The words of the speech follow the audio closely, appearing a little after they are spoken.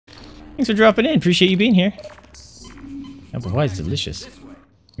Thanks for dropping in. Appreciate you being here. Apple pie is delicious.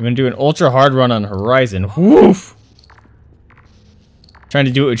 You're gonna do an ultra hard run on Horizon. Woof! Trying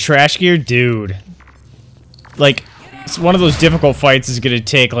to do it with trash gear? Dude. Like, it's one of those difficult fights is gonna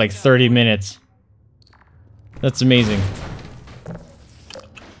take like 30 minutes. That's amazing.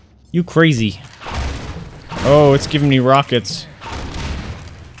 You crazy. Oh, it's giving me rockets.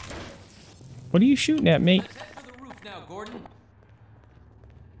 What are you shooting at, mate?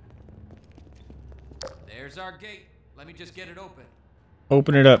 There's our gate. Let me just get it open.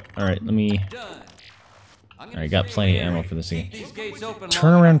 Open it up. Alright, let me... Alright, got plenty of ammo for this thing.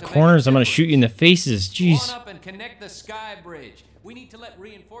 Turn around corners, I'm gonna shoot you in the faces. Jeez. Up and connect the sky bridge. We need to let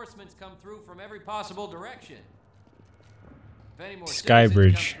reinforcements come through from every possible direction. If any more Sky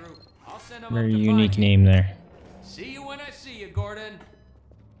Bridge. through, I'll send them Very up to unique find you. name there. See you when I see you, Gordon.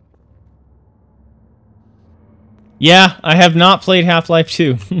 Yeah, I have not played Half-Life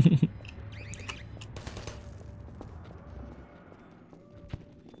 2.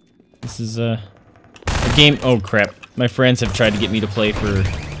 This is a game... Oh, crap. My friends have tried to get me to play for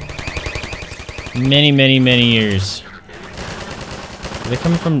many, many, many years. Are they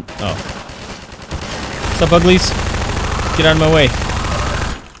coming from... Oh. What's up, uglies? Get out of my way.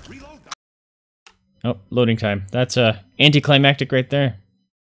 Oh, loading time. That's anticlimactic right there.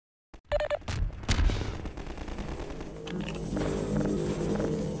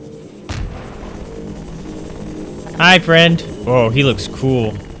 Hi, friend. Oh, he looks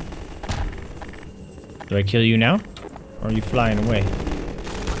cool. Do I kill you now? Or are you flying away?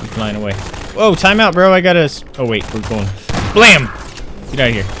 You flying away. Whoa, time out, bro. I gotta... Oh, wait. We're going... Blam! Get out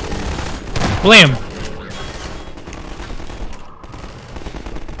of here. Blam!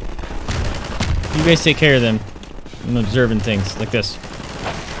 You guys take care of them. I'm observing things like this.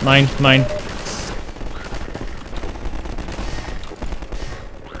 Mine, mine.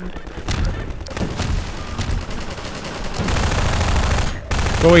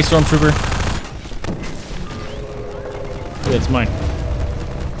 Go away, Stormtrooper. It's mine.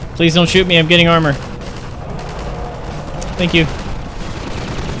 Please don't shoot me, I'm getting armor. Thank you.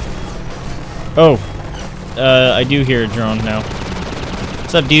 Oh. I do hear a drone now.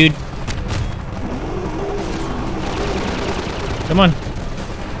 What's up, dude? Come on.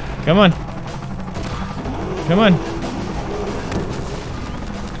 Come on. Come on.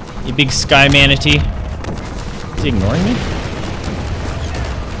 You big sky manatee. Is he ignoring me?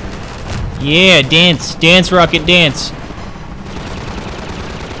 Yeah, dance. Dance, rocket, dance.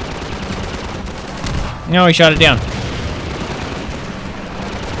 No, he shot it down.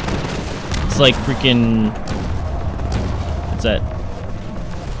 It's like freaking... What's that?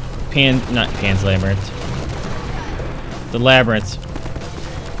 Not Pan's Labyrinth. The Labyrinth.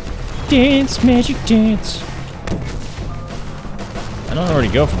 Dance, magic dance. I don't know where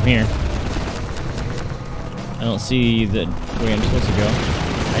to go from here. I don't see the way I'm supposed to go.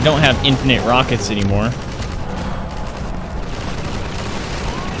 I don't have infinite rockets anymore.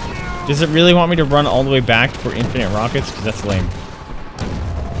 Does it really want me to run all the way back for infinite rockets? Because that's lame.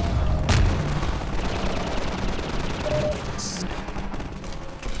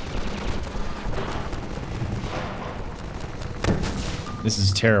 This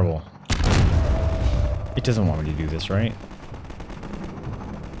is terrible. It doesn't want me to do this, right?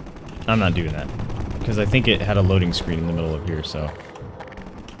 I'm not doing that. Because I think it had a loading screen in the middle of here, so...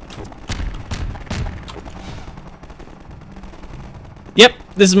 Yep,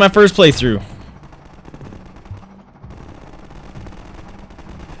 this is my first playthrough.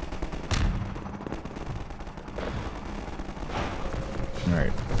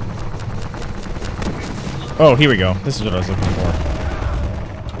 Alright. Oh, here we go. This is what I was looking for.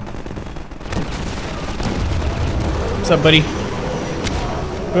 What's up, buddy?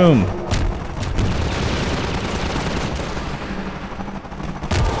 Boom.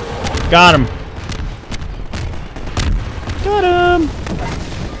 Got him. Got him.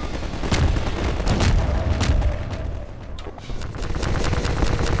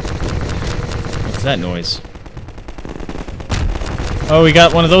 What's that noise? Oh, we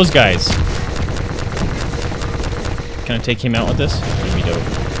got one of those guys. Can I take him out with this? That'd be dope.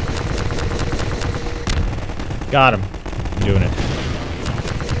 Got him. I'm doing it.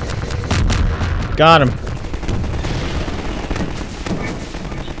 Got him.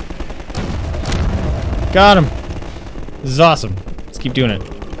 Got him. This is awesome. Let's keep doing it.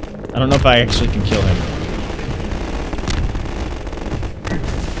 I don't know if I actually can kill him.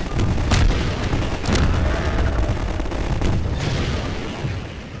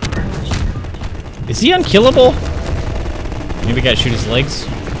 Is he unkillable? Maybe I gotta shoot his legs.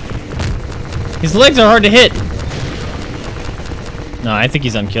 His legs are hard to hit. No, I think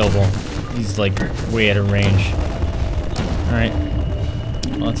he's unkillable. He's like way out of range. Alright.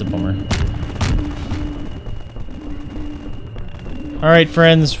 Well, that's a bummer. Alright,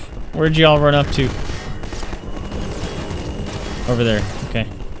 friends. Where'd y'all run up to? Over there. Okay.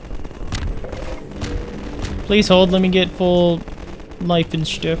 Please hold. Let me get full life and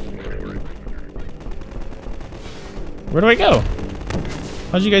stuff. Where do I go?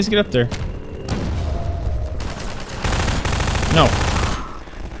 How'd you guys get up there? No.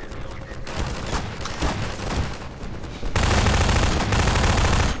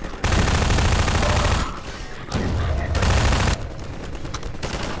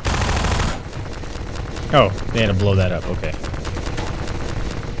 Oh, they had to blow that up. Okay.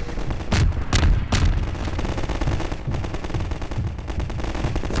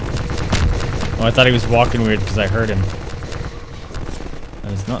 Oh, I thought he was walking weird because I heard him.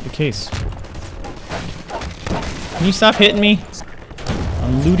 That is not the case. Can you stop hitting me?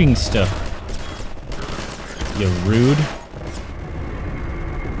 I'm looting stuff. You rude.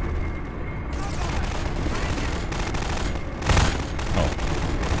 Oh.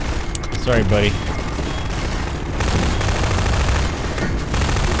 Sorry, buddy.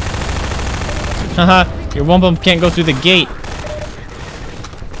 Haha, your wampum can't go through the gate.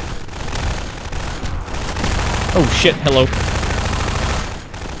 Oh shit, hello.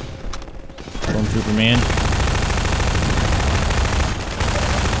 Stormtrooper man.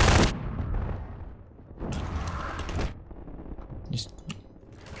 Just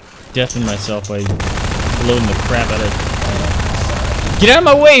deafened myself by loading the crap out of. Get out of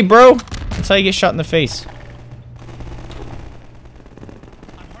my way, bro! That's how you get shot in the face.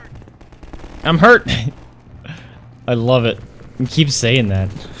 I'm hurt! I love it. You keep saying that.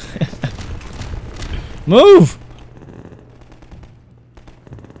 Move!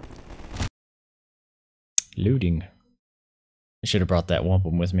 Looting. I should have brought that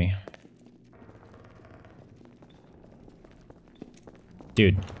wampum with me.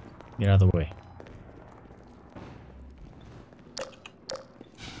 Dude, get out of the way.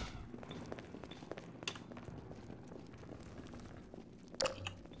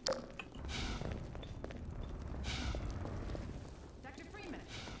 Dr. Freeman,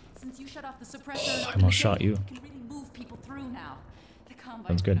 since you shut off the suppressor, I almost shot you. can really move people through now. The combine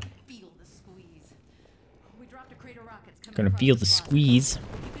Sounds good. feel the squeeze. We dropped a crate of rockets coming Gonna across feel the plaza. squeeze.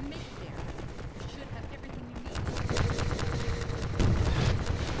 You can make it there. You should have everything you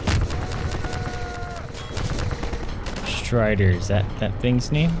need. Strider, is that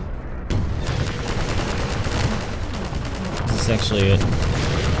thing's name? This is actually it.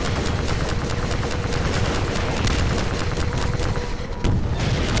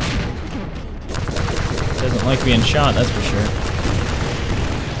 Doesn't like being shot, that's for sure.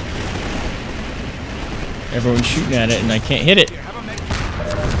 Everyone's shooting at it and I can't hit it.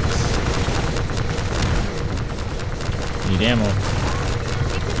 Need ammo.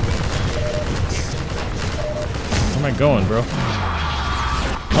 Where am I going, bro?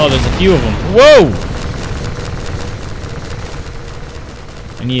 Oh, there's a few of them. Whoa!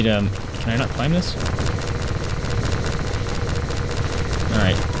 I need, can I not climb this?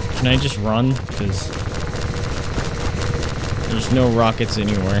 Alright. Can I just run? Because there's no rockets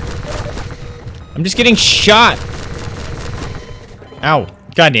anywhere. I'm just getting shot! Ow.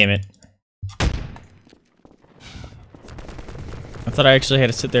 God damn it. I thought I actually had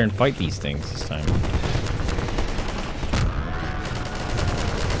to sit there and fight these things this time.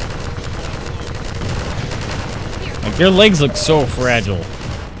 Like, their legs look so fragile.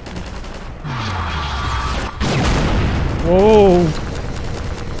 Whoa!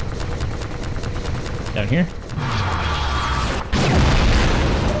 Down here?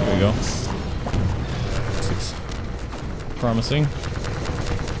 There we go. Looks promising.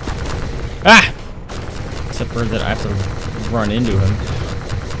 Ah! Except for that I have to run into him.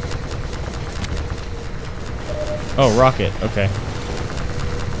 Oh, rocket. Okay.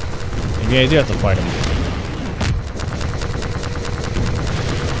 Maybe I do have to fight him.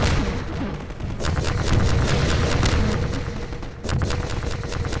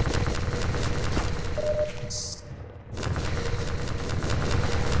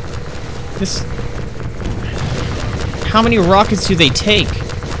 This... How many rockets do they take?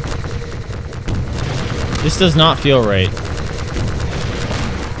 This does not feel right.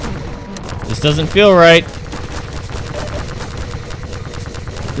 This doesn't feel right.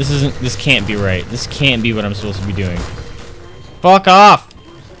 This can't be right. This can't be what I'm supposed to be doing. Fuck off!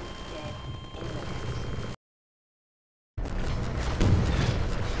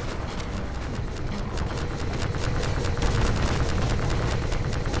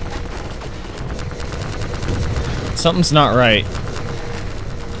 Something's not right.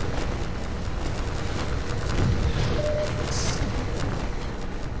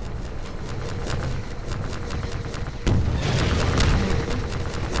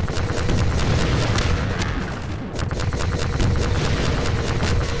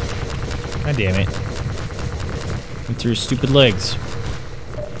 God damn it. Went through his stupid legs.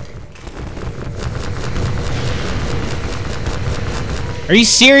 Are you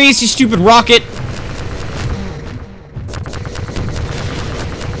serious, you stupid rocket?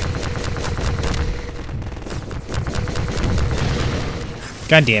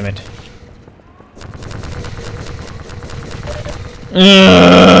 God damn it.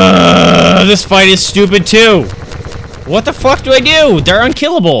 This fight is stupid too. What the fuck do I do? They're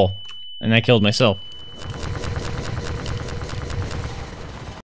unkillable. And I killed myself.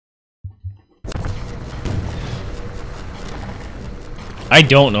 I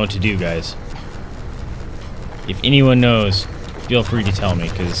don't know what to do, guys. If anyone knows, feel free to tell me,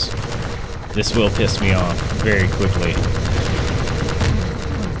 because this will piss me off very quickly.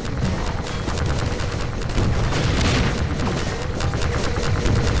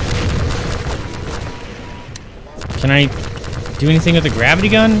 Can I do anything with the gravity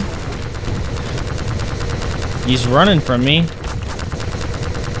gun? He's running from me.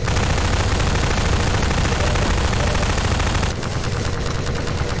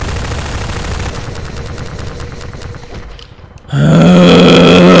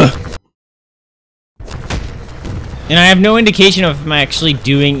 And I have no indication of if I'm actually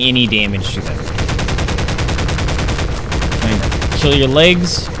doing any damage to them. Can I kill your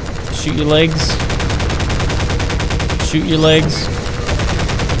legs? Shoot your legs? Shoot your legs.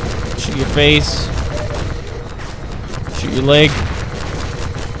 Shoot your face. Shoot your leg.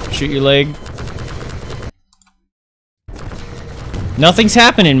 Shoot your leg. Nothing's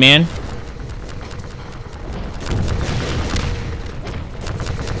happening, man.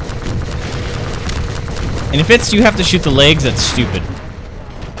 And if it's you have to shoot the legs, that's stupid.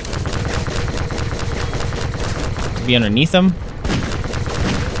 To be underneath them.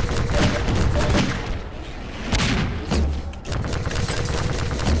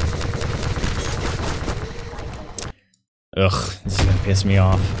 Ugh, this is gonna piss me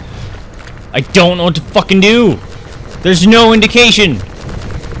off. I don't know what to fucking do! There's no indication!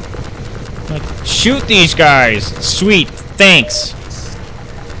 Like, shoot these guys! Sweet, thanks!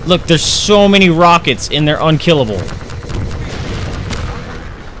 Look, there's so many rockets and they're unkillable.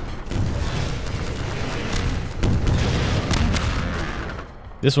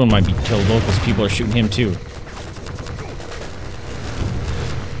 This one might be killable because people are shooting him too.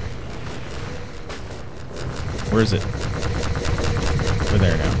 Where is it? We're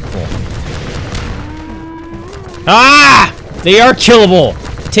there now. Cool. Ah! They are killable!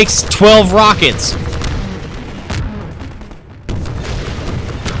 It takes 12 rockets.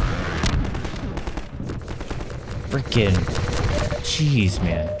 Frickin'. Jeez,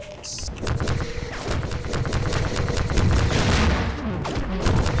 man.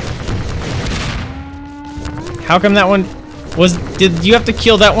 How come that one was... Did you have to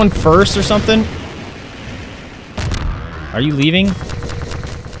kill that one first or something? Are you leaving?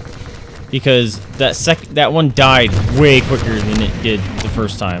 Because that one died way quicker than it did the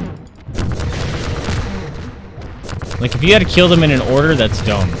first time. Like, if you had to kill them in an order, that's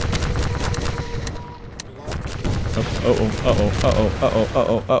dumb.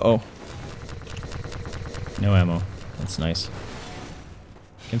 Uh-oh. No ammo. That's nice.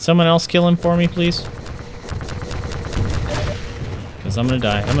 Can someone else kill him for me, please? Because I'm gonna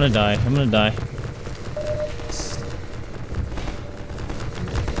die. I'm gonna die. I'm gonna die.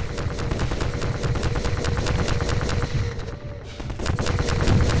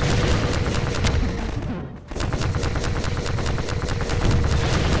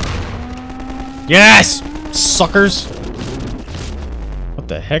 Yes! Suckers! What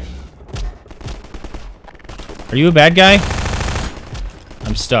the heck? Are you a bad guy?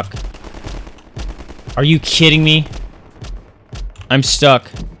 I'm stuck. Are you kidding me? I'm stuck.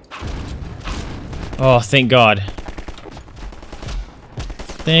 Oh, thank God.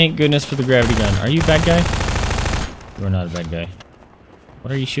 Thank goodness for the gravity gun. Are you a bad guy? You are not a bad guy.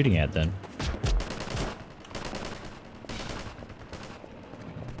 What are you shooting at then?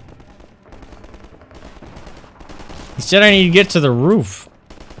 He said I need to get to the roof.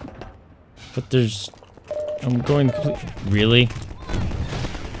 But there's... I'm going... Really?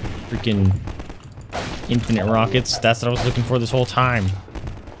 Freaking... Infinite rockets? That's what I was looking for this whole time.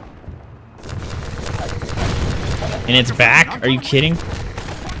 And it's back? Are you kidding?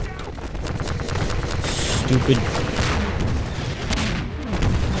 Stupid...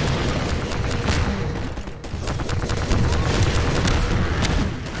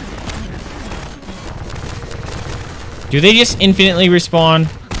 Do they just infinitely respawn?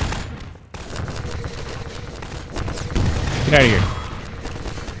 Get out of here.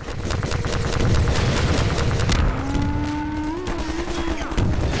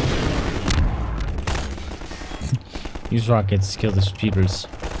 Use rockets to kill the speeders.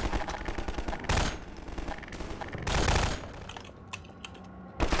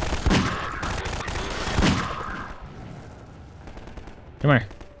 Come here.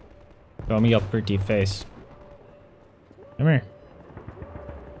 Show me your pretty face. Come here.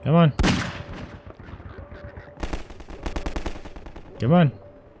 Come on. Come on.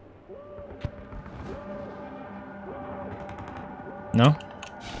 No?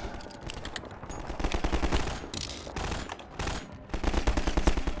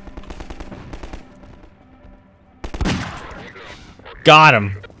 Got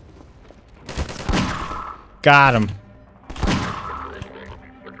him. Got him.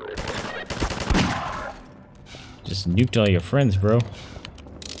 Just nuked all your friends, bro.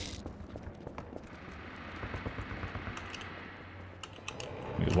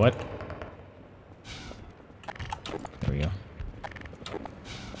 Wait, what? There we go.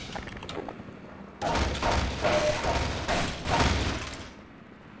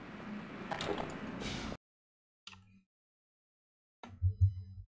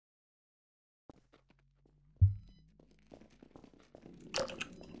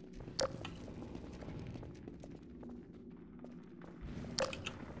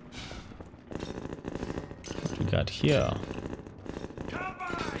 What we got here?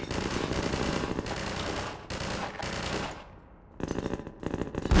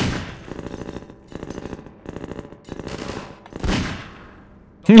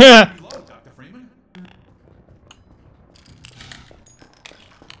 Yeah.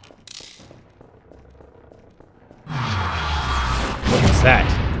 What was that?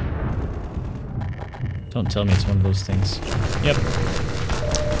 Don't tell me it's one of those things. Yep.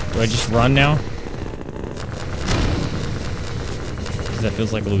 Do I just run now? Because that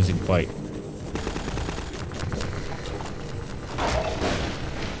feels like a losing fight.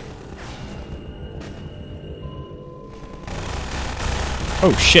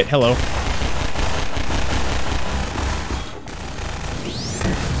 Oh shit, hello.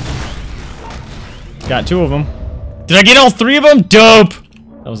 Got 2 of them. Did I get all 3 of them? Dope!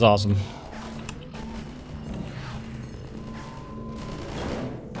 That was awesome.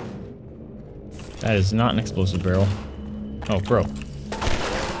 That is not an explosive barrel. Oh, bro.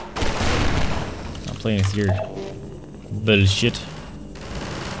 Not playing with your bullshit.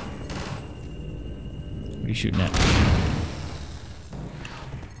 What are you shooting at?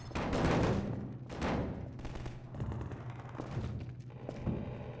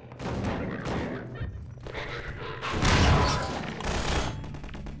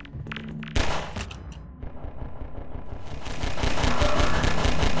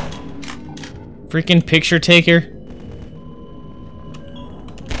 Freaking picture taker.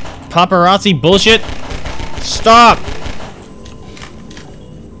 Paparazzi bullshit. Stop.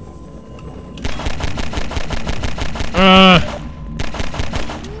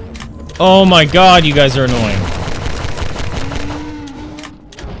 Oh my god, you guys are annoying.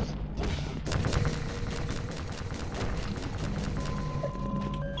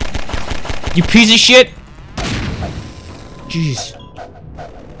 You piece of shit. Jeez.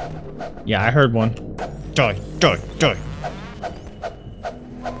 Yeah, I heard one. Die, die, die.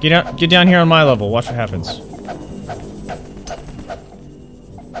 Get down here on my level. Watch what happens.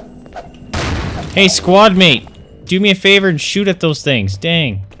 Hey, squad mate, do me a favor and shoot at those things.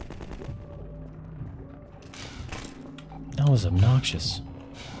 Dang. That was obnoxious.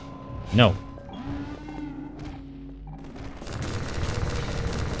 No.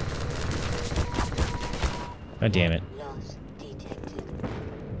 God damn it.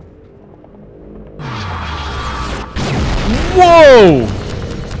 Whoa!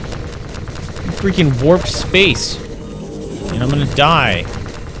 Freaking warped space. And I'm gonna die.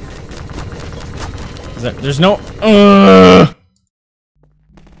 There's no...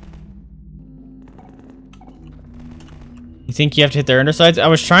 You think you have to hit their undersides? I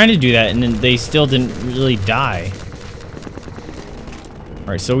was trying to do that and then they still didn't really die.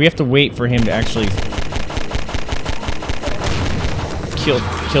 Alright, so we have to wait for him to actually kill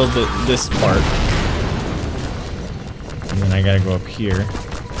this part. And then I gotta go up here.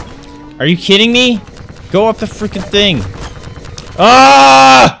 Are you kidding me? Go up the freaking thing.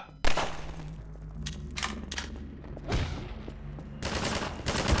 Ah!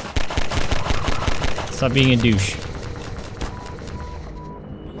 Stop being a douche.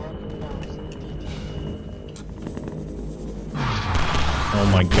 Oh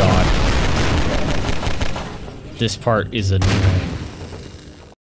my god. This part is annoying.